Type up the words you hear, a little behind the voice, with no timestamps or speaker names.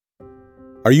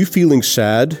Are you feeling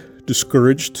sad,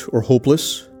 discouraged, or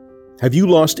hopeless? Have you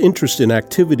lost interest in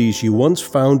activities you once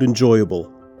found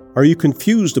enjoyable? Are you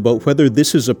confused about whether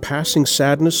this is a passing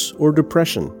sadness or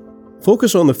depression?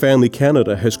 Focus on the Family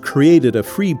Canada has created a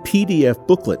free PDF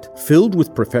booklet filled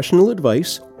with professional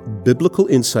advice, biblical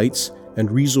insights, and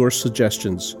resource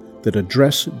suggestions that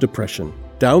address depression.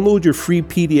 Download your free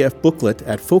PDF booklet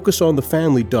at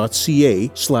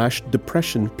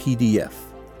focusonthefamily.ca/depressionpdf.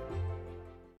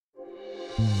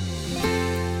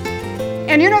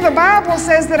 And you know, the Bible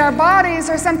says that our bodies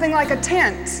are something like a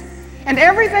tent. And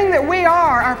everything that we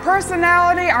are, our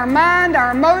personality, our mind,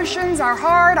 our emotions, our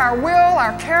heart, our will,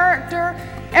 our character,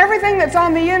 everything that's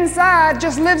on the inside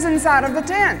just lives inside of the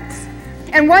tent.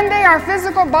 And one day our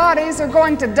physical bodies are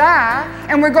going to die,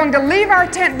 and we're going to leave our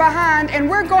tent behind, and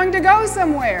we're going to go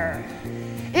somewhere.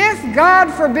 If,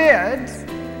 God forbid,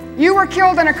 you were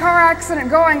killed in a car accident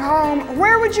going home,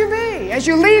 where would you be? As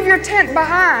you leave your tent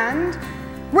behind,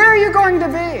 where are you going to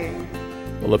be?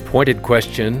 Well, a pointed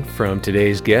question from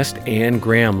today's guest, Anne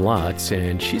Graham Lotz,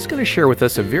 and she's going to share with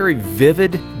us a very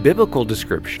vivid biblical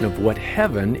description of what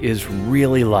heaven is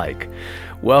really like.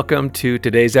 Welcome to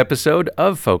today's episode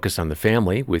of Focus on the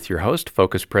Family with your host,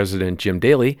 Focus President Jim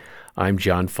Daly. I'm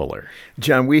John Fuller.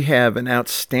 John, we have an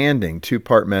outstanding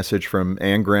two-part message from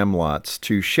Anne Graham Lotz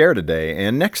to share today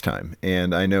and next time,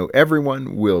 and I know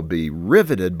everyone will be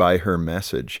riveted by her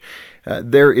message.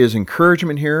 There is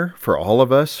encouragement here for all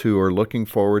of us who are looking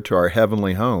forward to our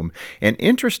heavenly home. And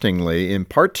interestingly, in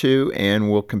part 2, Anne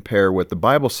will compare what the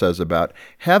Bible says about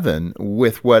heaven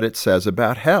with what it says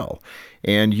about hell.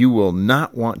 And you will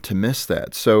not want to miss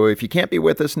that. So if you can't be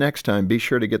with us next time, be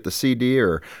sure to get the CD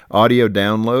or audio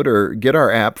download or get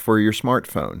our app for your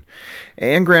smartphone.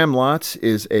 Anne Graham Lotz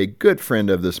is a good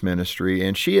friend of this ministry,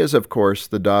 and she is, of course,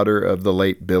 the daughter of the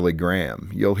late Billy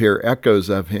Graham. You'll hear echoes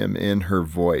of him in her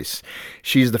voice.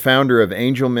 She's the founder of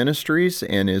Angel Ministries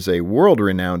and is a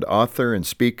world-renowned author and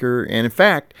speaker. And in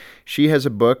fact, she has a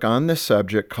book on this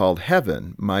subject called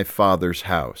Heaven, My Father's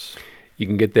House. You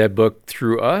can get that book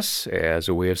through us as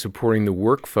a way of supporting the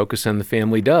work Focus on the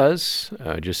Family does.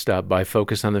 Just stop by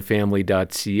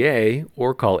focusonthefamily.ca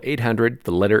or call 800,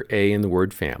 the letter A in the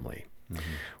word family. Mm-hmm.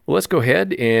 Well, let's go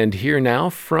ahead and hear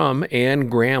now from Anne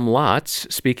Graham Lotz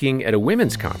speaking at a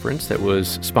women's conference that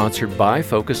was sponsored by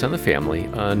Focus on the Family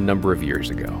a number of years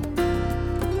ago.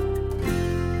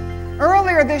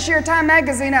 Earlier this year, Time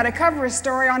Magazine had a cover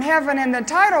story on heaven, and the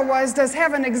title was, "Does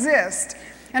Heaven Exist?"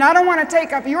 And I don't want to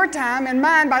take up your time and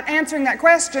mine by answering that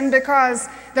question, because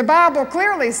the Bible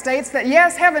clearly states that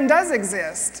yes, heaven does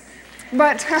exist.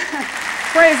 But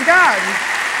praise God.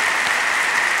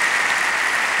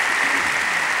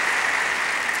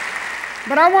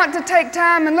 But I want to take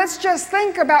time and let's just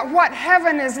think about what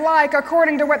heaven is like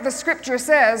according to what the Scripture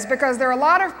says, because there are a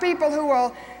lot of people who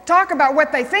will talk about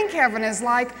what they think heaven is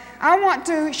like. I want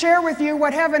to share with you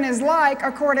what heaven is like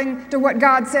according to what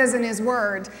God says in His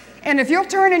Word. And if you'll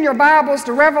turn in your Bibles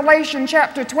to Revelation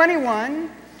chapter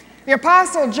 21, the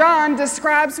Apostle John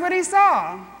describes what he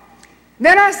saw.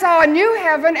 "Then I saw a new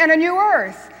heaven and a new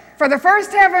earth, for the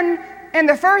first heaven and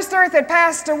the first earth had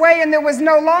passed away, and there was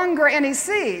no longer any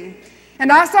sea.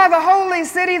 And I saw the holy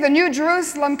city, the new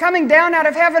Jerusalem, coming down out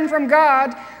of heaven from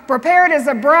God, prepared as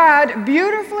a bride,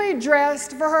 beautifully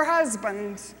dressed for her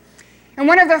husband." And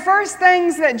one of the first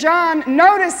things that John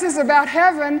notices about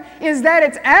heaven is that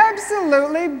it's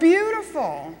absolutely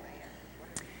beautiful.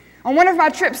 On one of my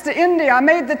trips to India, I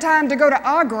made the time to go to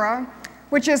Agra,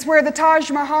 which is where the Taj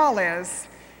Mahal is.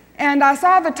 And I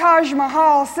saw the Taj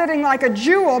Mahal sitting like a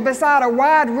jewel beside a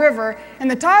wide river. And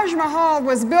the Taj Mahal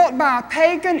was built by a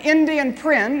pagan Indian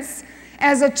prince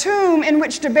as a tomb in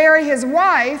which to bury his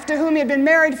wife, to whom he had been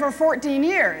married for 14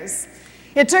 years.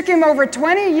 It took him over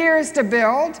 20 years to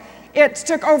build. It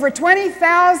took over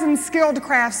 20,000 skilled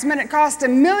craftsmen. It cost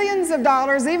him millions of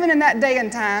dollars, even in that day and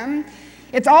time.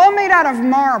 It's all made out of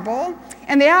marble,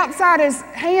 and the outside is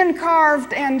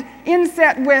hand-carved and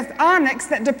inset with onyx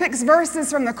that depicts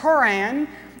verses from the Koran.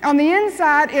 On the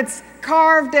inside, it's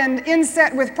carved and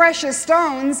inset with precious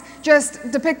stones, just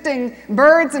depicting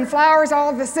birds and flowers, all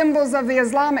of the symbols of the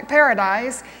Islamic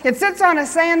paradise. It sits on a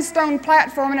sandstone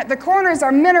platform, and at the corners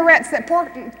are minarets that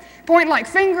point like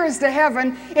fingers to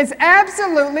heaven. It's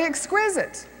absolutely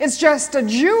exquisite. It's just a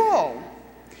jewel.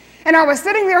 And I was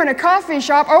sitting there in a coffee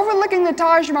shop overlooking the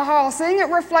Taj Mahal, seeing it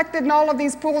reflected in all of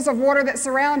these pools of water that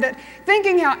surround it,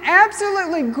 thinking how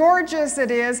absolutely gorgeous it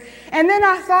is. And then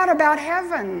I thought about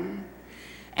heaven.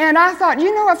 And I thought,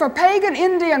 you know, if a pagan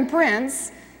Indian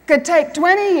prince could take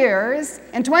 20 years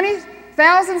and 20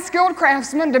 1,000 skilled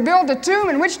craftsmen to build a tomb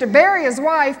in which to bury his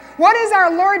wife, what is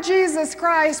our Lord Jesus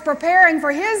Christ preparing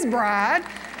for his bride?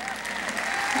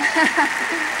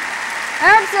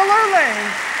 Absolutely.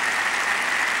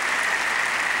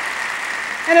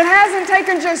 And it hasn't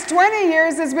taken just 20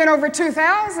 years, it's been over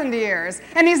 2,000 years.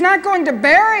 And he's not going to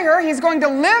bury her, he's going to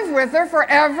live with her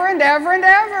forever and ever and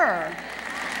ever.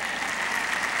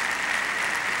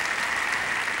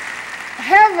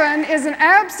 Heaven is an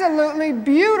absolutely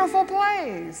beautiful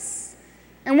place.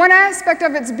 And one aspect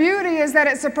of its beauty is that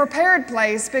it's a prepared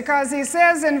place, because he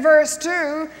says in verse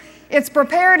 2, it's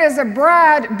prepared as a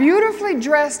bride beautifully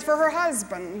dressed for her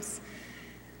husband.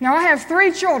 Now I have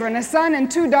 3 children, a son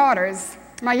and 2 daughters.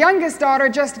 My youngest daughter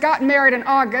just got married in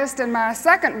August, and my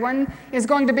second one is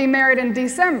going to be married in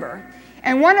December.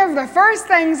 And one of the first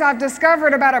things I've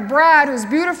discovered about a bride who's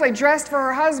beautifully dressed for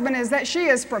her husband is that she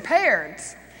is prepared.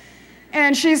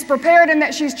 And she's prepared in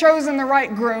that she's chosen the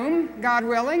right groom, God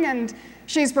willing, and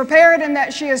she's prepared in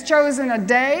that she has chosen a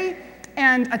day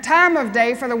and a time of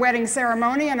day for the wedding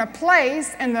ceremony, and a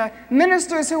place, and the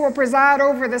ministers who will preside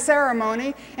over the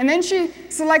ceremony. And then she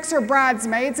selects her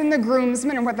bridesmaids and the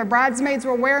groomsmen, and what the bridesmaids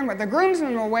will wear and what the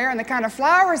groomsmen will wear, and the kind of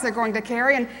flowers they're going to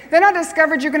carry. And then I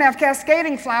discovered you can have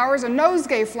cascading flowers and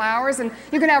nosegay flowers, and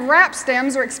you can have wrap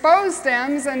stems or exposed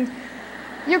stems, and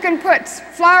you can put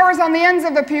flowers on the ends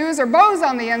of the pews, or bows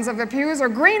on the ends of the pews, or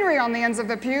greenery on the ends of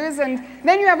the pews, and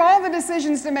then you have all the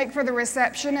decisions to make for the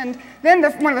reception. And then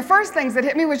one of the first things that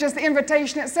hit me was just the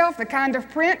invitation itself, the kind of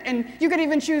print, and you could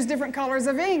even choose different colors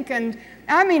of ink. And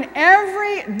I mean,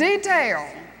 every detail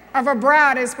of a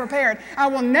bride is prepared. I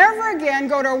will never again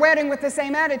go to a wedding with the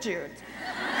same attitude.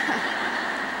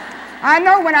 I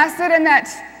know when I sit in that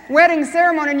wedding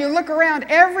ceremony and you look around,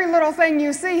 every little thing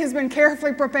you see has been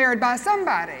carefully prepared by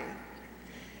somebody.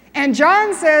 And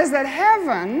John says that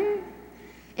heaven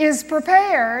is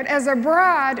prepared as a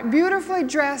bride beautifully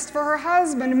dressed for her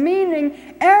husband,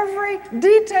 meaning every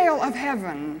detail of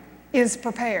heaven is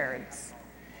prepared.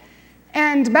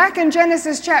 And back in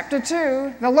Genesis chapter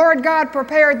 2, the Lord God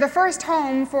prepared the first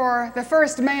home for the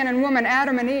first man and woman,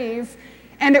 Adam and Eve,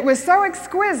 and it was so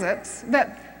exquisite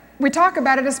that we talk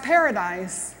about it as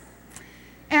paradise.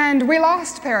 And we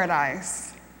lost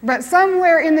paradise. But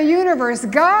somewhere in the universe,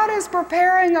 God is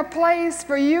preparing a place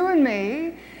for you and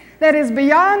me that is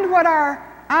beyond what our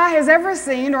eye has ever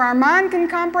seen or our mind can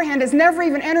comprehend. It's never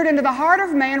even entered into the heart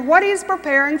of man what he's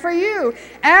preparing for you.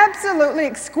 Absolutely,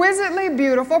 exquisitely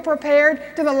beautiful,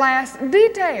 prepared to the last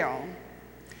detail.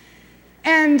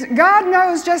 And God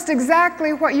knows just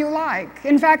exactly what you like.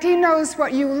 In fact, he knows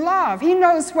what you love. He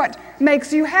knows what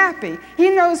makes you happy.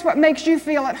 He knows what makes you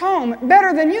feel at home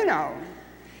better than you know.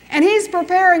 And he's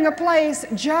preparing a place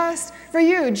just for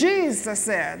you. Jesus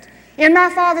said, "In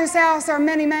my Father's house are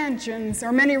many mansions,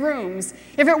 or many rooms.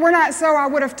 If it were not so, I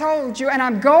would have told you, and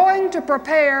I'm going to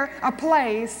prepare a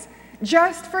place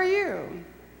just for you."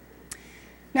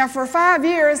 Now, for 5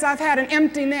 years, I've had an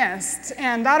empty nest,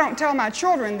 and I don't tell my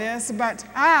children this, but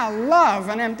I love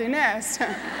an empty nest.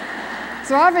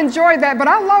 So I've enjoyed that, but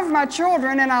I love my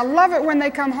children, and I love it when they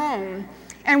come home.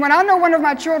 And when I know one of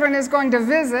my children is going to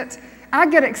visit, I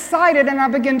get excited and I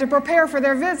begin to prepare for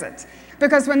their visit.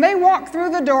 Because when they walk through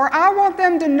the door, I want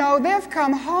them to know they've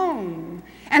come home.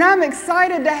 And I'm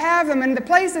excited to have them, and the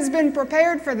place has been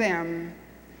prepared for them.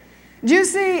 Do you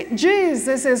see,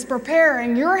 Jesus is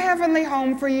preparing your heavenly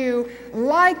home for you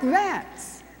like that.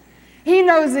 He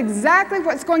knows exactly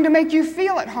what's going to make you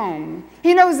feel at home.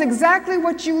 He knows exactly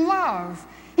what you love.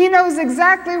 He knows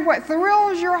exactly what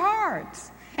thrills your heart.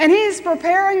 And he's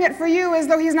preparing it for you as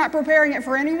though he's not preparing it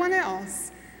for anyone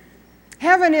else.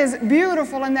 Heaven is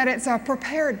beautiful in that it's a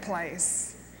prepared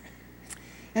place.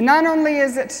 And not only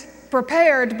is it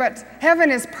prepared, but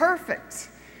heaven is perfect.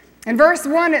 In verse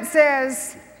 1 it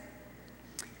says,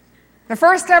 "The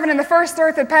first heaven and the first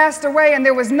earth had passed away, and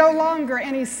there was no longer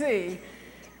any sea."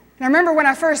 And I remember when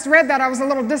I first read that, I was a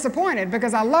little disappointed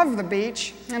because I love the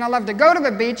beach, and I love to go to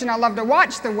the beach, and I love to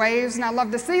watch the waves, and I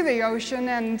love to see the ocean,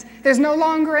 and there's no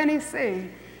longer any sea.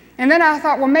 And then I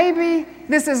thought, well, maybe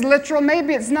this is literal,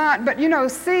 maybe it's not, but you know,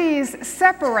 seas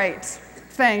separate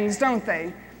things, don't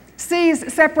they?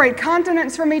 Seas separate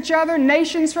continents from each other,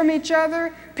 nations from each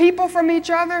other, people from each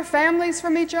other, families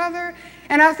from each other.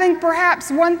 And I think perhaps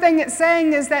one thing it's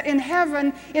saying is that in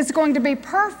heaven it's going to be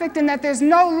perfect in that there's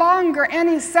no longer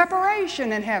any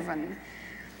separation in heaven.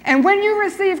 And when you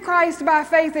receive Christ by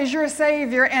faith as your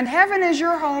Savior and heaven is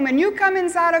your home and you come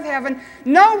inside of heaven,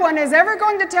 no one is ever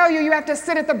going to tell you you have to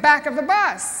sit at the back of the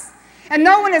bus. And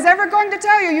no one is ever going to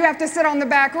tell you you have to sit on the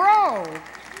back row.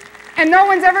 And no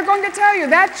one's ever going to tell you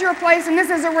that's your place and this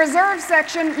is a reserved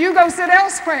section, you go sit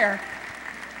elsewhere.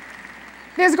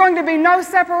 There's going to be no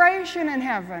separation in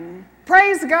heaven.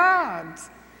 Praise God.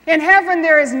 In heaven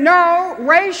there is no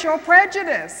racial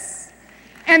prejudice,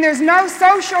 and there's no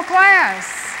social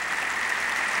class.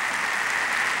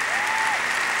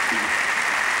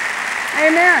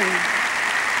 Amen.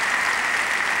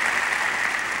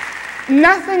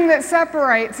 Nothing that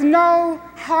separates, no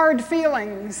hard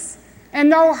feelings, and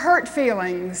no hurt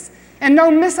feelings, and no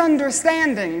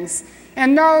misunderstandings,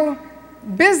 and no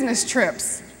business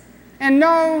trips, and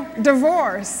no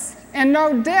divorce, and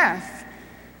no death,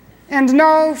 and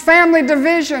no family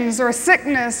divisions or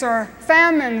sickness or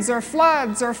famines or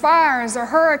floods or fires or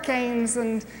hurricanes,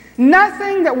 and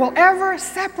nothing that will ever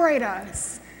separate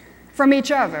us from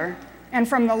each other and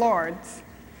from the Lord.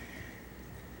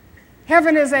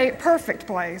 Heaven is a perfect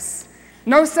place.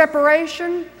 No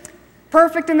separation,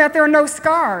 perfect in that there are no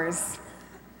scars.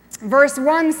 Verse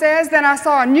 1 says, "Then I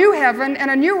saw a new heaven and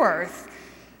a new earth."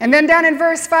 And then down in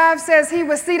verse 5 says, "He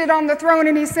was seated on the throne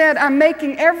and he said, I'm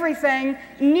making everything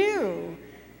new."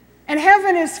 And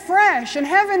heaven is fresh and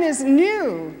heaven is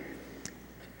new.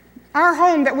 Our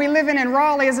home that we live in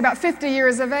Raleigh is about 50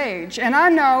 years of age. And I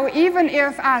know even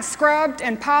if I scrubbed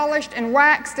and polished and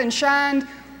waxed and shined,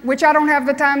 which I don't have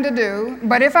the time to do,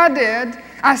 but if I did,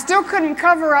 I still couldn't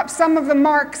cover up some of the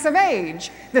marks of age,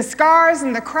 the scars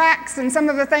and the cracks and some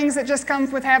of the things that just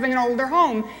come with having an older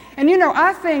home. And you know,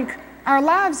 I think our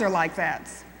lives are like that.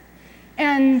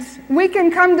 And we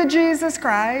can come to Jesus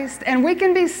Christ and we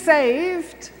can be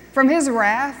saved from His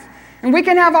wrath, and we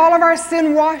can have all of our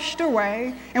sin washed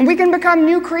away, and we can become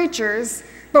new creatures,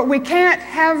 but we can't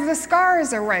have the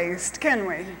scars erased, can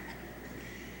we?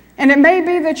 And it may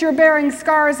be that you're bearing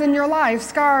scars in your life,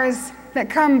 scars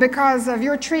that come because of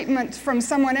your treatment from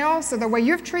someone else or the way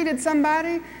you've treated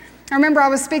somebody. I remember I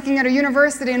was speaking at a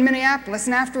university in Minneapolis,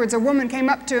 and afterwards a woman came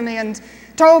up to me and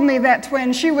told me that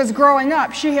when she was growing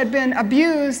up, she had been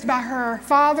abused by her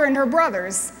father and her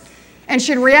brothers. And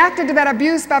she'd reacted to that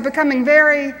abuse by becoming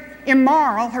very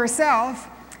immoral herself.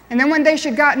 And then one day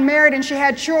she'd gotten married and she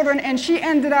had children, and she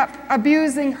ended up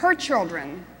abusing her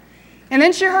children. And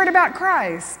then she heard about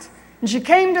Christ. And she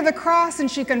came to the cross and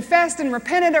she confessed and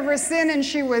repented of her sin, and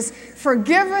she was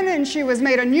forgiven and she was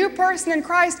made a new person in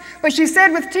Christ. But she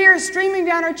said with tears streaming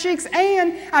down her cheeks,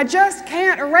 "Anne, I just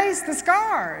can't erase the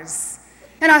scars.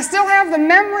 And I still have the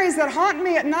memories that haunt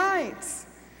me at night."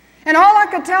 And all I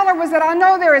could tell her was that I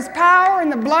know there is power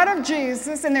in the blood of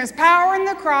Jesus and there's power in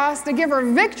the cross to give her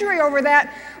victory over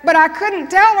that, but I couldn't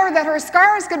tell her that her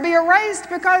scars could be erased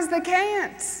because they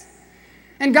can't.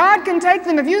 And God can take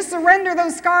them if you surrender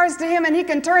those scars to Him, and He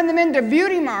can turn them into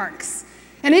beauty marks.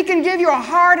 And He can give you a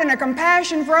heart and a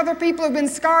compassion for other people who've been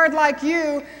scarred like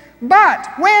you. But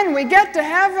when we get to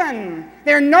heaven,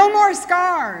 there are no more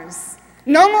scars,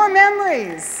 no more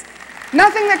memories,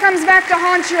 nothing that comes back to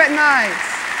haunt you at night.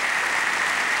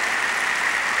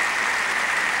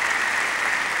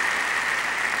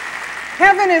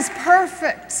 Heaven is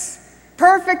perfect.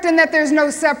 Perfect in that there's no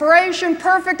separation,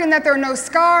 perfect in that there are no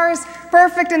scars,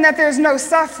 perfect in that there's no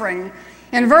suffering.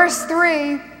 In verse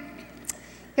 3,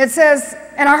 it says,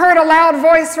 "And I heard a loud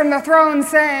voice from the throne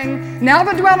saying, Now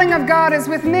the dwelling of God is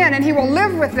with men, and He will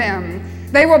live with them.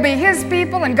 They will be His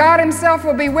people, and God Himself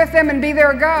will be with them and be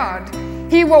their God.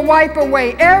 He will wipe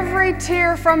away every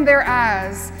tear from their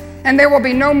eyes, and there will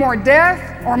be no more death,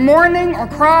 or mourning, or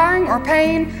crying, or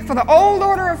pain, for the old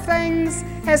order of things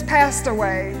has passed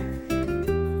away."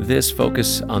 This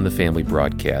Focus on the Family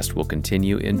broadcast will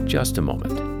continue in just a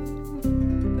moment.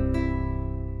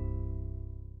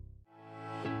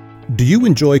 Do you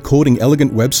enjoy coding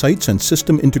elegant websites and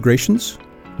system integrations?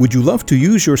 Would you love to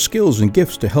use your skills and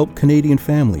gifts to help Canadian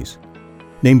families?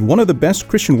 Named one of the best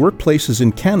Christian workplaces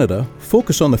in Canada,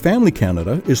 Focus on the Family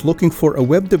Canada is looking for a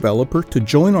web developer to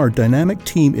join our dynamic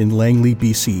team in Langley,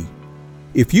 BC.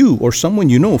 If you or someone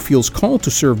you know feels called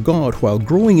to serve God while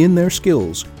growing in their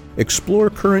skills, explore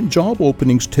current job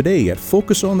openings today at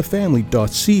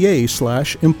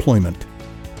focusonthefamily.ca/employment.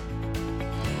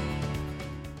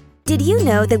 Did you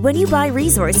know that when you buy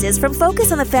resources from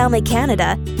Focus on the Family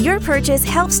Canada, your purchase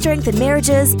helps strengthen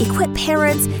marriages, equip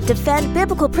parents, defend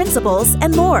biblical principles,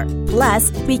 and more?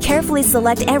 Plus, we carefully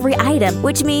select every item,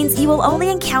 which means you will only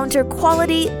encounter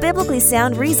quality, biblically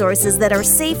sound resources that are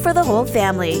safe for the whole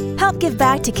family. Help give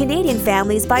back to Canadian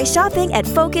families by shopping at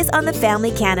Focus on the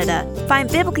Family Canada. Find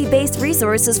biblically based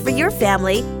resources for your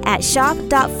family at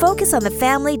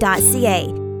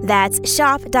shop.focusonthefamily.ca. That's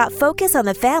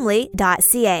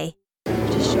shop.focusonthefamily.ca.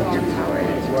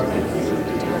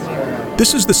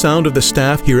 This is the sound of the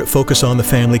staff here at Focus on the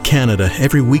Family Canada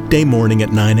every weekday morning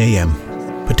at 9 a.m.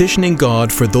 Petitioning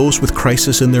God for those with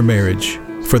crisis in their marriage,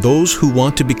 for those who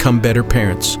want to become better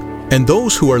parents, and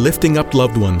those who are lifting up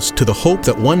loved ones to the hope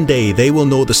that one day they will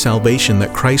know the salvation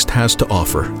that Christ has to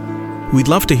offer. We'd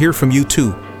love to hear from you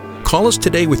too. Call us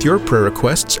today with your prayer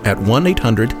requests at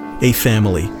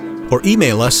 1-800-A-FAMILY or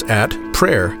email us at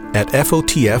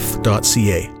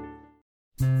prayer@fotf.ca.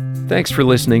 Thanks for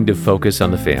listening to Focus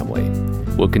on the Family.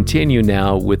 We'll continue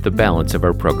now with the balance of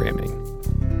our programming.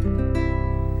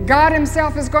 God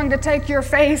Himself is going to take your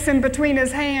face in between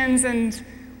His hands and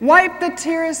wipe the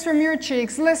tears from your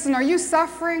cheeks. Listen, are you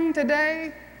suffering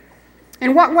today?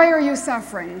 In what way are you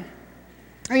suffering?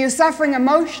 Are you suffering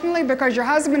emotionally because your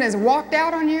husband has walked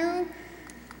out on you?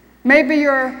 Maybe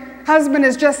your husband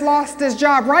has just lost his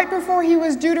job right before he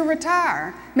was due to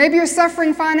retire. Maybe you're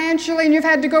suffering financially and you've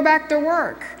had to go back to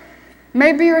work.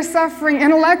 Maybe you're suffering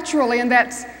intellectually and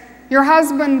that your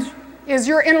husband is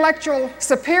your intellectual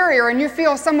superior and you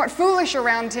feel somewhat foolish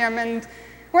around him. And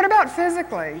what about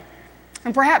physically?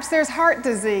 And perhaps there's heart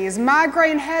disease,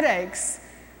 migraine headaches,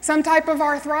 some type of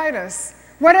arthritis.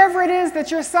 Whatever it is that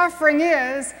your suffering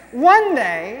is, one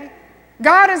day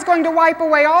God is going to wipe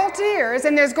away all tears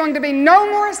and there's going to be no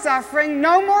more suffering,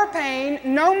 no more pain,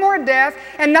 no more death,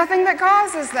 and nothing that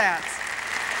causes that.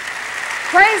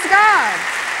 Praise God.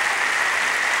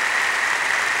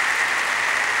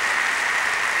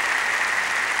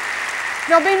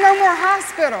 There'll be no more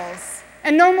hospitals,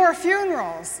 and no more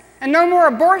funerals, and no more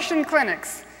abortion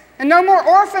clinics, and no more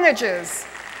orphanages,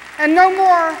 and no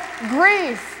more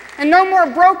grief, and no more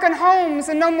broken homes,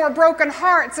 and no more broken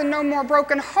hearts, and no more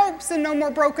broken hopes, and no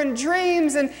more broken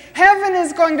dreams. And heaven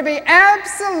is going to be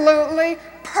absolutely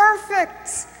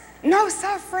perfect. No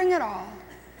suffering at all.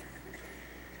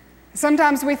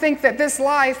 Sometimes we think that this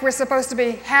life we're supposed to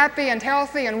be happy and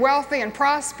healthy and wealthy and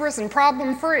prosperous and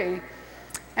problem-free.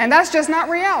 And that's just not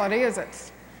reality, is it?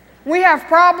 We have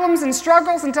problems and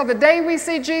struggles until the day we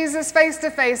see Jesus face to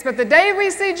face. But the day we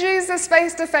see Jesus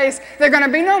face to face, there are going to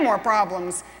be no more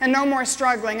problems and no more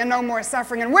struggling and no more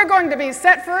suffering. And we're going to be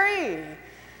set free.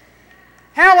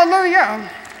 Hallelujah.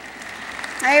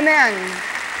 Amen.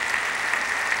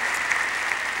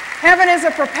 Heaven is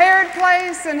a prepared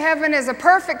place, and heaven is a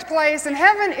perfect place, and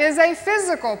heaven is a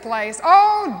physical place.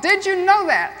 Oh, did you know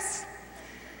that?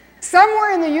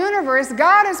 Somewhere in the universe,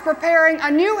 God is preparing a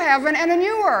new heaven and a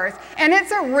new earth, and it's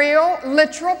a real,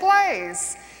 literal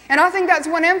place. And I think that's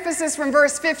one emphasis from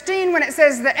verse 15 when it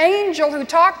says, "The angel who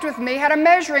talked with me had a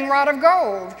measuring rod of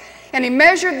gold, and he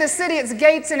measured the city, its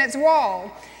gates, and its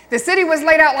wall. The city was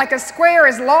laid out like a square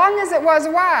as long as it was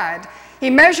wide.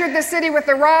 He measured the city with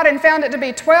the rod and found it to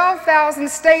be 12,000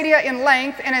 stadia in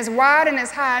length, and as wide and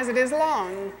as high as it is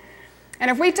long." And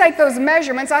if we take those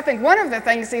measurements, I think one of the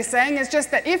things he's saying is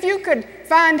just that if you could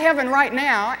find heaven right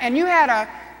now and you had a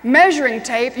measuring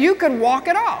tape, you could walk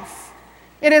it off.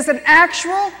 It is an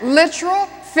actual, literal,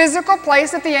 physical place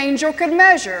that the angel could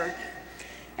measure.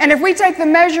 And if we take the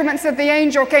measurements that the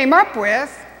angel came up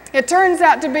with, it turns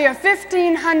out to be a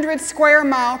 1,500 square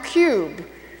mile cube.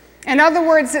 In other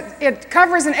words, it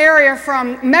covers an area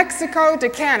from Mexico to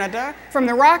Canada, from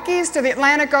the Rockies to the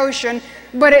Atlantic Ocean,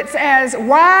 but it's as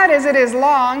wide as it is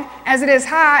long, as it is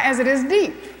high, as it is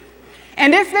deep.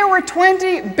 And if there were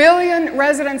 20 billion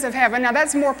residents of heaven, now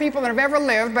that's more people than have ever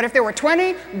lived, but if there were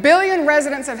 20 billion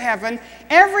residents of heaven,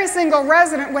 every single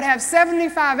resident would have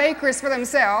 75 acres for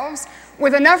themselves,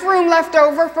 with enough room left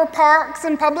over for parks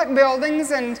and public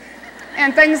buildings and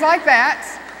things like that.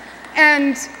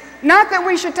 And not that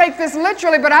we should take this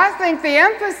literally, but I think the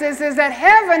emphasis is that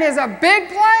heaven is a big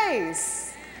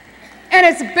place. And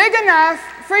it's big enough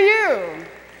for you.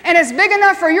 And it's big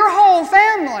enough for your whole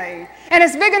family. And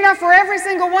it's big enough for every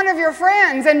single one of your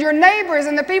friends and your neighbors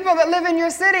and the people that live in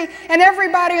your city and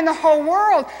everybody in the whole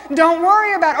world. Don't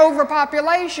worry about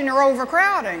overpopulation or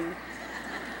overcrowding.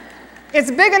 It's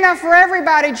big enough for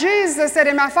everybody. Jesus said,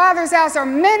 "In my Father's house are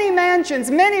many mansions,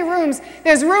 many rooms.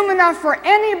 There's room enough for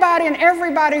anybody and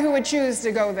everybody who would choose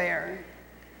to go there."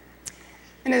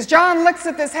 And as John looks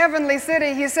at this heavenly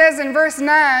city, he says in verse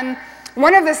 9,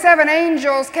 "One of the 7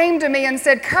 angels came to me and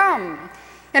said, 'Come.'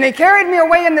 And he carried me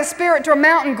away in the Spirit to a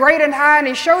mountain great and high, and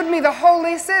he showed me the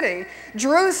holy city,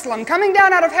 Jerusalem, coming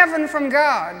down out of heaven from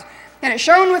God. And it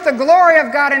shone with the glory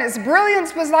of God, and its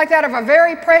brilliance was like that of a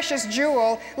very precious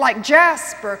jewel, like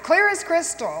jasper, clear as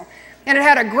crystal. And it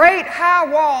had a great high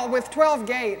wall with 12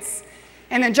 gates.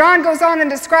 And then John goes on and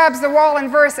describes the wall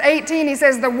in verse 18. He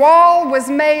says, "The wall was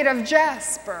made of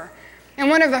jasper."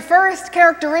 And one of the first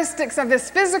characteristics of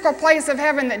this physical place of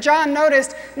heaven that John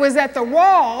noticed was that the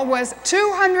wall was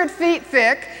 200 feet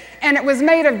thick, and it was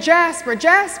made of jasper.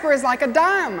 Jasper is like a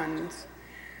diamond.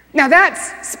 Now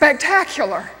that's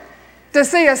spectacular. To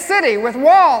see a city with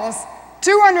walls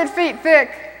 200 feet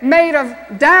thick made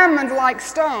of diamond-like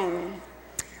stone.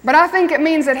 But I think it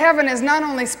means that heaven is not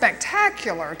only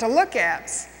spectacular to look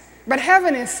at, but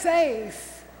heaven is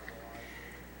safe.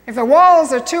 If the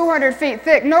walls are 200 feet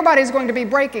thick, nobody's going to be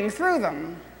breaking through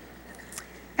them.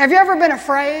 Have you ever been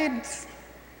afraid?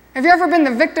 Have you ever been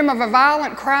the victim of a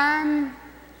violent crime?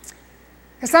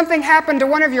 Has something happened to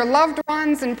one of your loved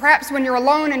ones, and perhaps when you're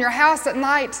alone in your house at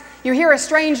night, you hear a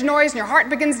strange noise and your heart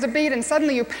begins to beat, and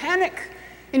suddenly you panic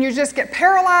and you just get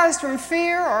paralyzed from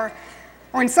fear, or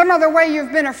in some other way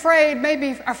you've been afraid,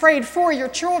 maybe afraid for your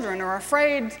children or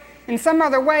afraid in some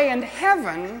other way, and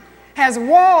heaven has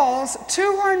walls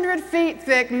 200 feet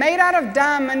thick made out of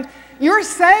diamond. You're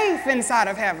safe inside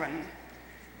of heaven.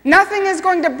 Nothing is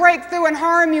going to break through and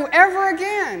harm you ever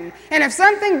again. And if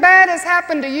something bad has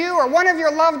happened to you or one of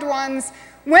your loved ones,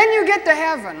 when you get to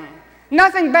heaven,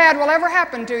 nothing bad will ever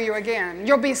happen to you again.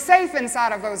 You'll be safe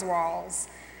inside of those walls.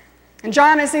 And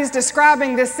John, as he's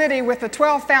describing this city with the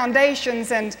 12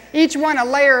 foundations and each one a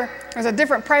layer, there's a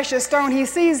different precious stone, he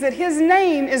sees that his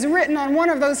name is written on one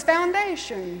of those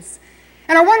foundations.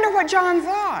 And I wonder what John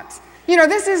thought. You know,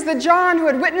 this is the John who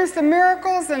had witnessed the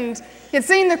miracles and he had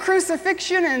seen the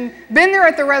crucifixion and been there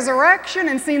at the resurrection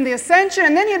and seen the ascension,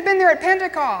 and then he had been there at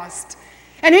Pentecost.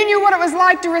 And he knew what it was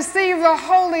like to receive the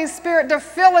Holy Spirit to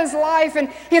fill his life, and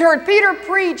he'd heard Peter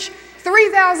preach,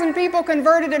 3,000 people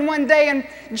converted in one day, and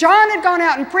John had gone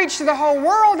out and preached to the whole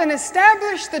world and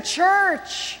established the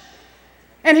church.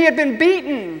 And he had been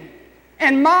beaten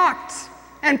and mocked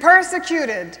and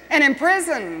persecuted and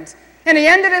imprisoned, and he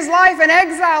ended his life in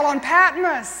exile on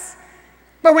Patmos.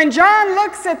 But when John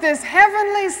looks at this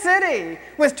heavenly city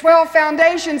with 12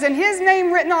 foundations and his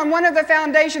name written on one of the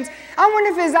foundations, I wonder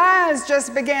if his eyes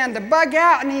just began to bug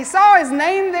out and he saw his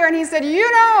name there and he said,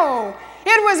 you know,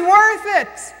 it was worth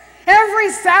it.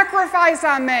 Every sacrifice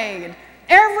I made,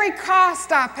 every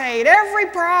cost I paid, every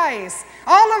price,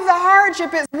 all of the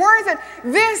hardship is worth it.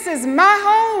 This is my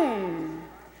home.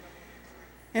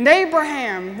 And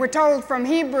Abraham, we're told from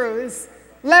Hebrews,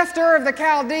 left Ur of the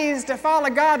Chaldees to follow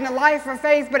God in a life of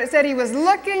faith, but it said he was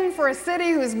looking for a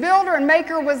city whose builder and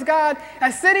maker was God,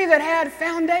 a city that had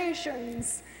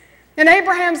foundations. And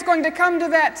Abraham's going to come to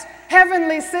that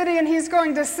heavenly city and he's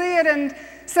going to see it and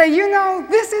say, you know,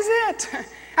 this is it.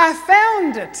 I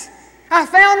found it. I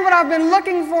found what I've been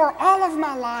looking for all of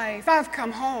my life. I've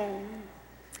come home.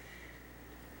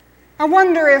 I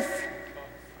wonder if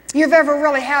you've ever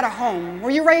really had a home. Were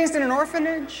you raised in an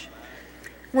orphanage?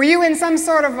 Were you in some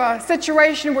sort of a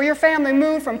situation where your family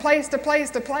moved from place to place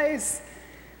to place?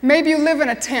 Maybe you live in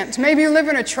a tent. Maybe you live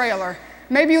in a trailer.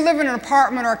 Maybe you live in an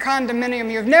apartment or a condominium.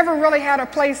 You've never really had a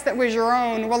place that was your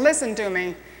own. Well, listen to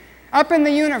me. Up in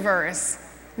the universe,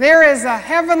 there is a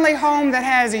heavenly home that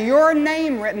has your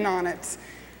name written on it.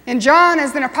 And John,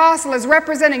 as an apostle, is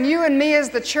representing you and me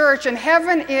as the church, and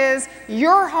heaven is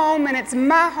your home and it's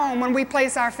my home when we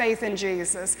place our faith in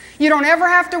Jesus. You don't ever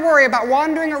have to worry about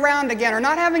wandering around again or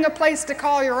not having a place to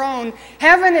call your own.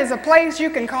 Heaven is a place you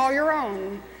can call your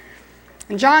own.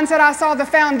 And John said, I saw the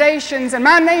foundations and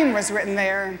my name was written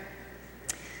there.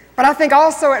 But I think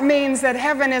also it means that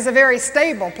heaven is a very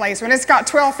stable place. When it's got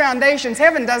 12 foundations,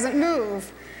 heaven doesn't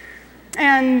move.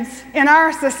 And in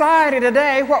our society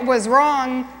today, what was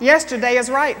wrong yesterday is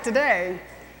right today.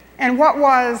 And what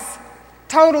was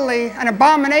totally an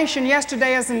abomination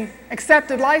yesterday is an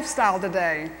accepted lifestyle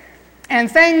today. And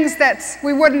things that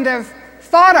we wouldn't have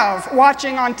thought of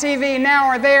watching on TV now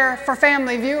are there for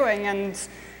family viewing. And,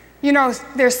 you know,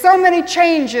 there's so many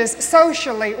changes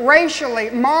socially,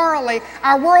 racially, morally.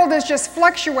 Our world is just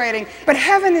fluctuating. But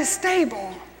heaven is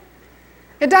stable.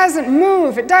 It doesn't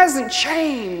move. It doesn't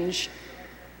change.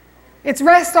 It's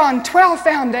rests on 12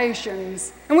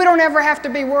 foundations, and we don't ever have to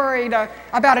be worried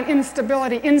about an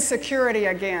instability, insecurity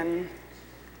again.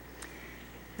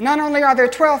 Not only are there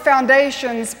 12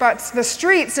 foundations, but the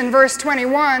streets in verse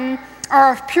 21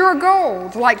 are of pure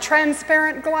gold, like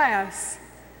transparent glass.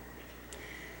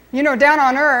 You know, down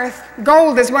on earth,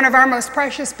 gold is one of our most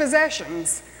precious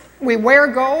possessions. We wear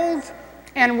gold,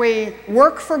 and we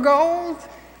work for gold,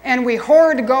 and we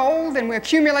hoard gold, and we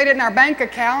accumulate it in our bank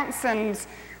accounts, and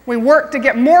we work to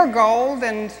get more gold,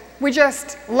 and we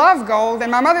just love gold.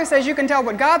 And my mother says you can tell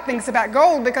what God thinks about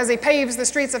gold because he paves the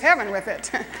streets of heaven with it.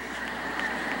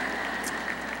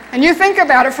 And you think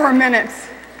about it for a minute,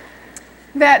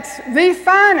 that the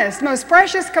finest, most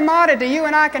precious commodity you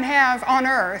and I can have on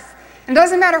earth, and it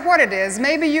doesn't matter what it is,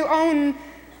 maybe you own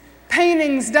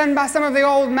paintings done by some of the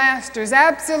old masters,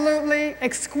 absolutely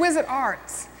exquisite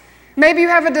arts. Maybe you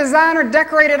have a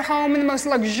designer-decorated home in the most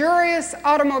luxurious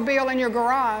automobile in your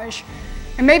garage.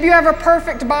 And maybe you have a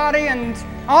perfect body and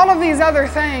all of these other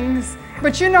things.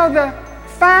 But you know, the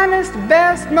finest,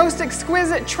 best, most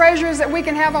exquisite treasures that we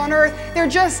can have on earth, they're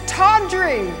just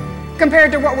tawdry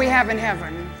compared to what we have in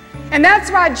heaven. And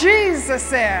that's why Jesus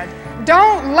said,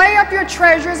 don't lay up your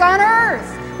treasures on earth,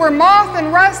 where moth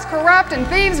and rust corrupt and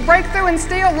thieves break through and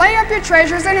steal. Lay up your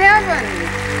treasures in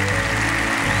heaven.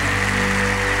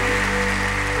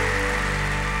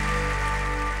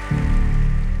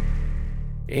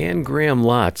 Anne Graham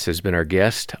Lotz has been our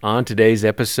guest on today's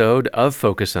episode of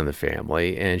Focus on the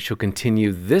Family, and she'll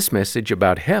continue this message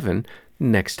about heaven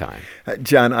next time.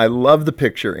 John, I love the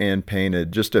picture Anne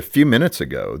painted just a few minutes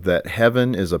ago, that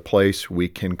heaven is a place we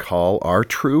can call our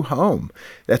true home.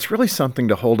 That's really something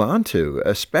to hold on to,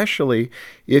 especially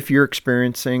if you're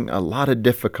experiencing a lot of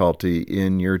difficulty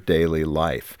in your daily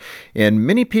life. And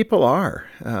many people are,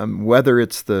 whether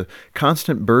it's the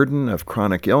constant burden of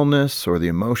chronic illness or the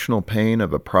emotional pain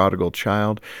of a prodigal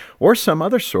child or some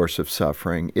other source of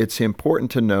suffering. It's important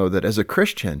to know that as a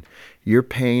Christian, your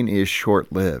pain is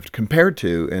short-lived compared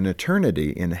to an eternity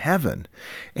in heaven.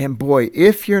 And boy,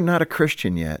 if you're not a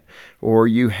Christian yet, or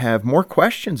you have more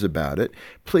questions about it,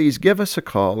 please give us a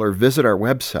call or visit our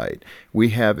website. We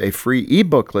have a free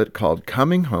e-booklet called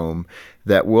Coming Home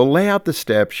that will lay out the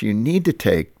steps you need to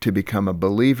take to become a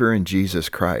believer in Jesus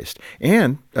Christ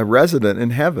and a resident in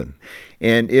heaven.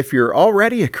 And if you're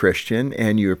already a Christian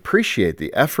and you appreciate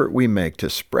the effort we make to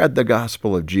spread the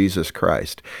gospel of Jesus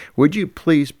Christ, would you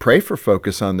please pray for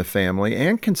Focus on the Family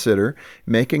and consider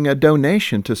making a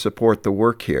donation to support the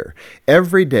work here?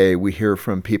 Every day we hear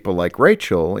from people like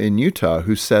Rachel in Utah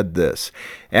who said this: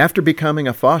 after becoming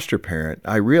a foster parent,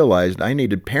 I realized I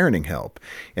needed parenting help,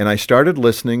 and I started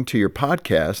listening to your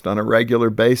podcast on a regular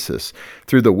basis.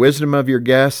 Through the wisdom of your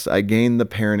guests, I gained the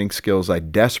parenting skills I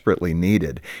desperately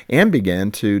needed and began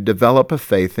to develop a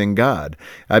faith in God.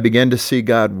 I began to see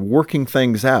God working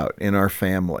things out in our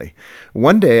family.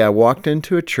 One day I walked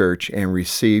into a church and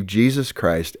received Jesus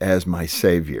Christ as my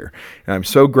Savior. And I'm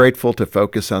so grateful to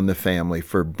Focus on the Family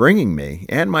for bringing me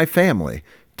and my family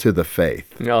to the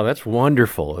faith. Oh, that's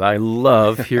wonderful. I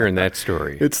love hearing that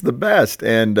story. It's the best.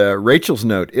 And Rachel's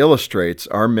note illustrates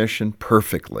our mission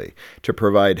perfectly: to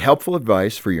provide helpful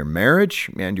advice for your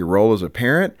marriage and your role as a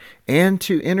parent, and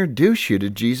to introduce you to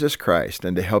Jesus Christ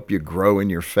and to help you grow in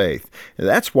your faith. And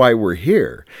that's why we're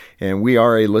here. And we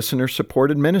are a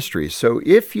listener-supported ministry. So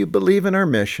if you believe in our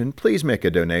mission, please make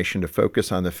a donation to Focus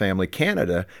on the Family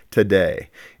Canada today.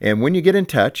 And when you get in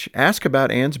touch, ask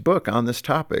about Anne's book on this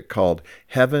topic called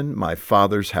Heaven, My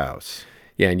Father's House.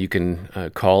 Yeah, and you can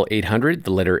call 800,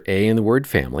 the letter A in the word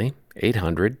family,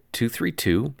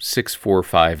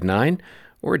 800-232-6459,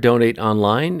 or donate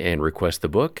online and request the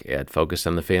book at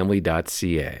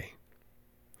focusonthefamily.ca.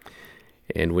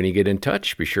 And when you get in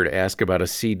touch, be sure to ask about a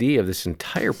CD of this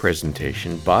entire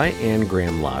presentation by Anne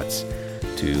Graham Lotz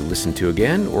to listen to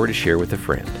again or to share with a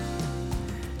friend.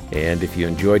 And if you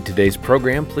enjoyed today's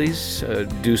program, please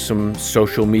do some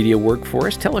social media work for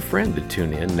us. Tell a friend to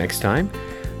tune in next time.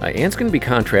 Anne's going to be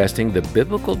contrasting the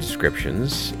biblical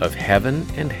descriptions of heaven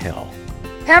and hell.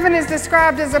 Heaven is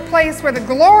described as a place where the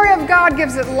glory of God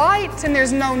gives it light and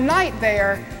there's no night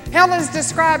there. Hell is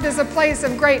described as a place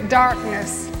of great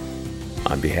darkness.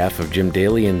 On behalf of Jim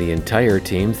Daly and the entire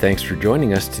team, thanks for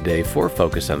joining us today for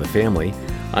Focus on the Family.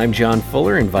 I'm John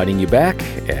Fuller, inviting you back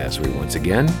as we once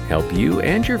again help you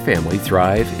and your family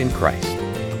thrive in Christ.